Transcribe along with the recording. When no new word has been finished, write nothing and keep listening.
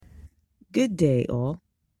Good day, all,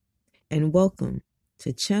 and welcome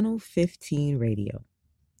to Channel 15 Radio.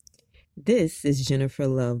 This is Jennifer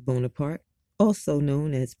Love Bonaparte, also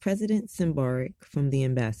known as President Symbaric from The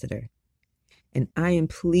Ambassador, and I am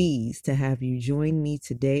pleased to have you join me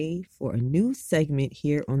today for a new segment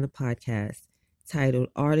here on the podcast titled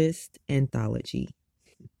Artist Anthology.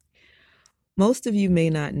 Most of you may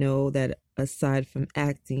not know that aside from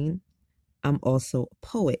acting, I'm also a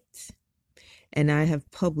poet, and I have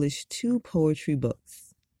published 2 poetry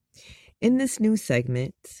books. In this new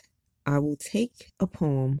segment, I will take a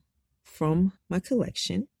poem from my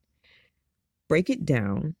collection, break it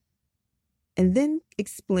down, and then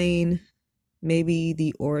explain maybe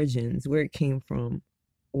the origins, where it came from,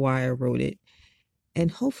 why I wrote it, and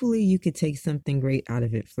hopefully you could take something great out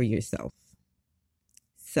of it for yourself.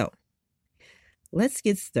 So, let's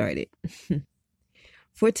get started.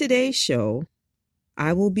 For today's show,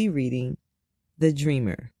 I will be reading The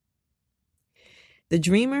Dreamer. The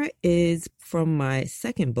Dreamer is from my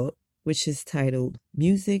second book, which is titled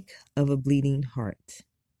Music of a Bleeding Heart.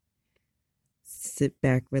 Sit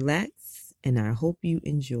back, relax, and I hope you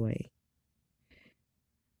enjoy.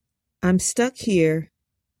 I'm stuck here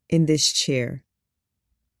in this chair,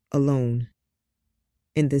 alone,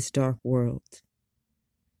 in this dark world,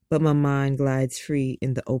 but my mind glides free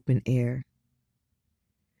in the open air.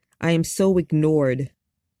 I am so ignored,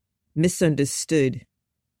 misunderstood,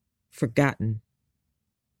 forgotten,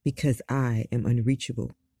 because I am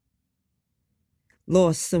unreachable.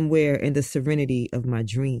 Lost somewhere in the serenity of my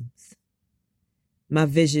dreams. My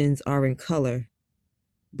visions are in color,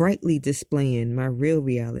 brightly displaying my real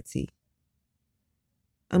reality.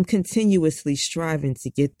 I'm continuously striving to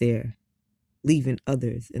get there, leaving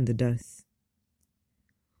others in the dust.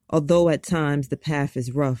 Although at times the path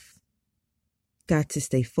is rough, got to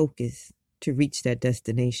stay focused to reach that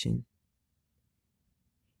destination.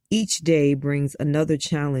 Each day brings another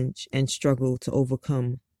challenge and struggle to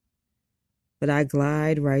overcome, but I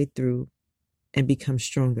glide right through and become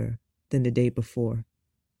stronger than the day before.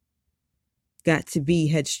 Got to be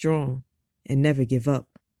headstrong and never give up.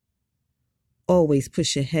 Always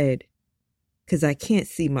push ahead, 'cause I can't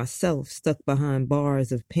see myself stuck behind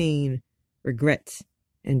bars of pain, regret,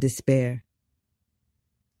 and despair.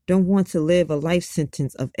 Don't want to live a life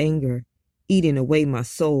sentence of anger, eating away my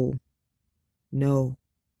soul. No.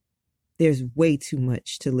 There's way too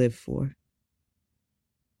much to live for.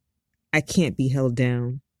 I can't be held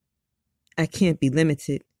down. I can't be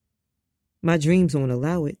limited. My dreams won't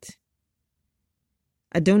allow it.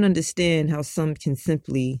 I don't understand how some can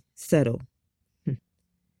simply settle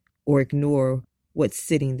or ignore what's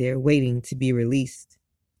sitting there waiting to be released.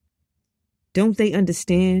 Don't they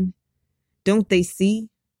understand? Don't they see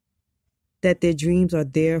that their dreams are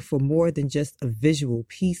there for more than just a visual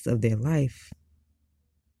piece of their life?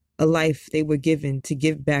 A life they were given to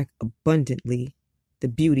give back abundantly the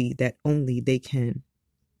beauty that only they can.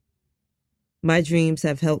 My dreams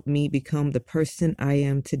have helped me become the person I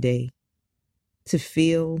am today, to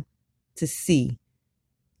feel, to see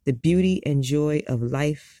the beauty and joy of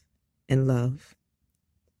life and love.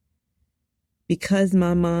 Because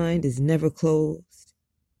my mind is never closed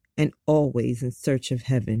and always in search of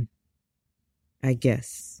heaven, I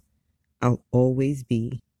guess I'll always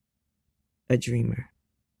be a dreamer.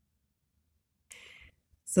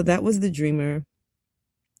 So that was The Dreamer.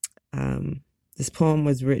 This poem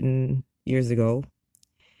was written years ago.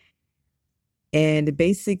 And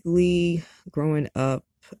basically, growing up,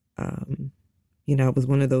 I was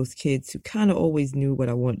one of those kids who kind of always knew what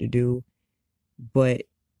I wanted to do, but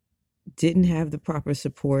didn't have the proper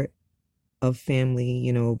support of family,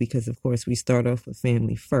 because of course we start off with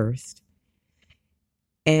family first.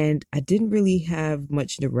 And I didn't really have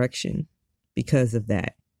much direction because of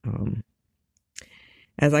that.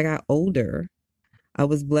 As I got older, I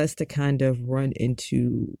was blessed to kind of run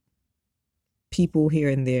into people here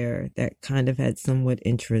and there that kind of had somewhat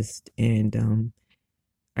interest, and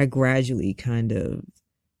I gradually kind of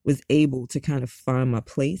was able to kind of find my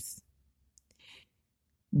place.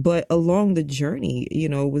 But along the journey,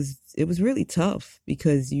 it was really tough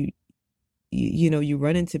because you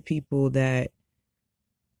run into people that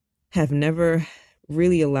have never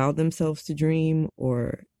really allowed themselves to dream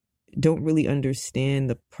or don't really understand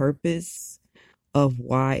the purpose of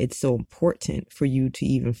why it's so important for you to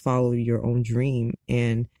even follow your own dream.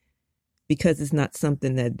 And because it's not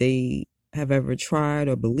something that they have ever tried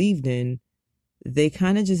or believed in, they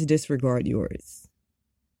kind of just disregard yours.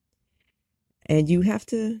 And you have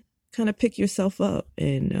to kind of pick yourself up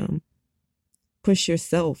and push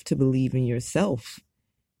yourself to believe in yourself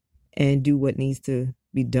and do what needs to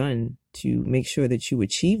be done to make sure that you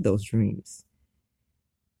achieve those dreams.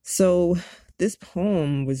 So this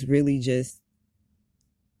poem was really just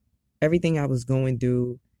everything I was going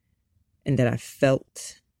through and that I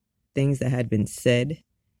felt, things that had been said,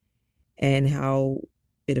 and how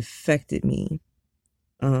it affected me.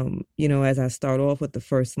 As I start off with the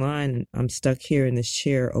first line, I'm stuck here in this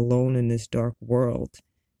chair alone in this dark world,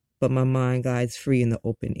 but my mind glides free in the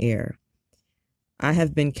open air. I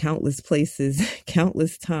have been countless places,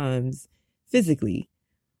 countless times, physically,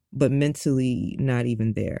 but mentally not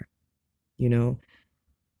even there, you know?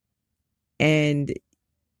 And,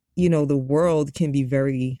 the world can be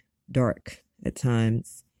very dark at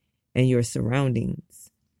times and your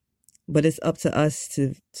surroundings, but it's up to us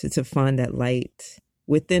to find that light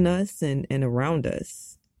within us and around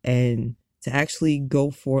us, and to actually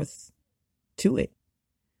go forth to it,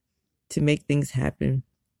 to make things happen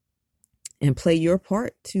and play your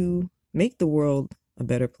part to make the world a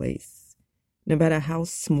better place. No matter how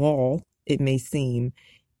small it may seem,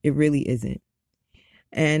 it really isn't.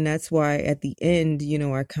 And that's why at the end,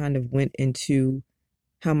 I kind of went into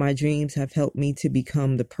how my dreams have helped me to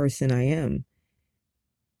become the person I am,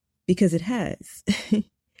 because it has.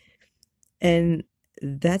 And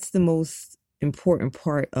that's the most important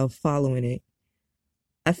part of following it.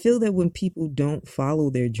 I feel that when people don't follow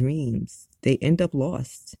their dreams, they end up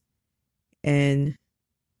lost. And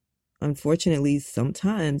unfortunately,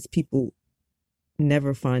 sometimes people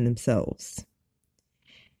never find themselves.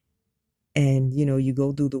 And, you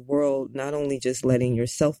go through the world not only just letting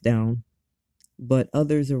yourself down, but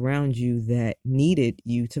others around you that needed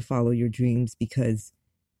you to follow your dreams, because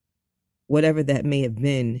whatever that may have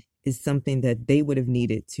been is something that they would have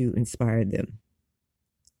needed to inspire them.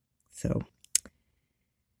 So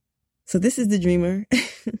this is The Dreamer.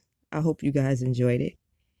 I hope you guys enjoyed it.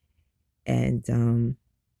 And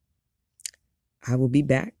I will be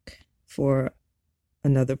back for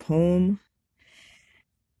another poem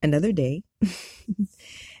another day.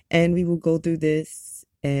 And we will go through this,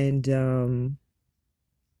 and and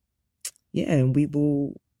we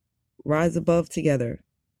will rise above together.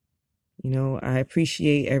 I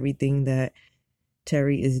appreciate everything that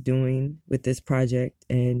Terry is doing with this project,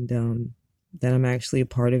 and that I'm actually a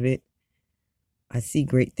part of it. I see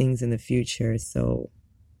great things in the future, so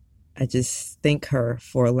I just thank her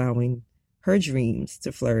for allowing her dreams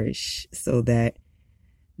to flourish, so that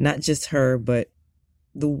not just her, but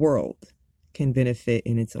the world can benefit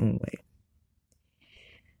in its own way.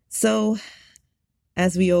 So,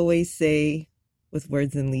 as we always say with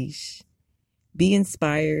Words Unleashed, be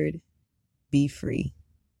inspired, be free.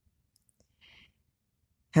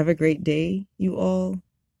 Have a great day, you all.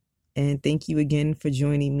 And thank you again for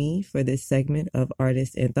joining me for this segment of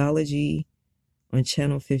Artist Anthology on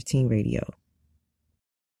Channel 15 Radio.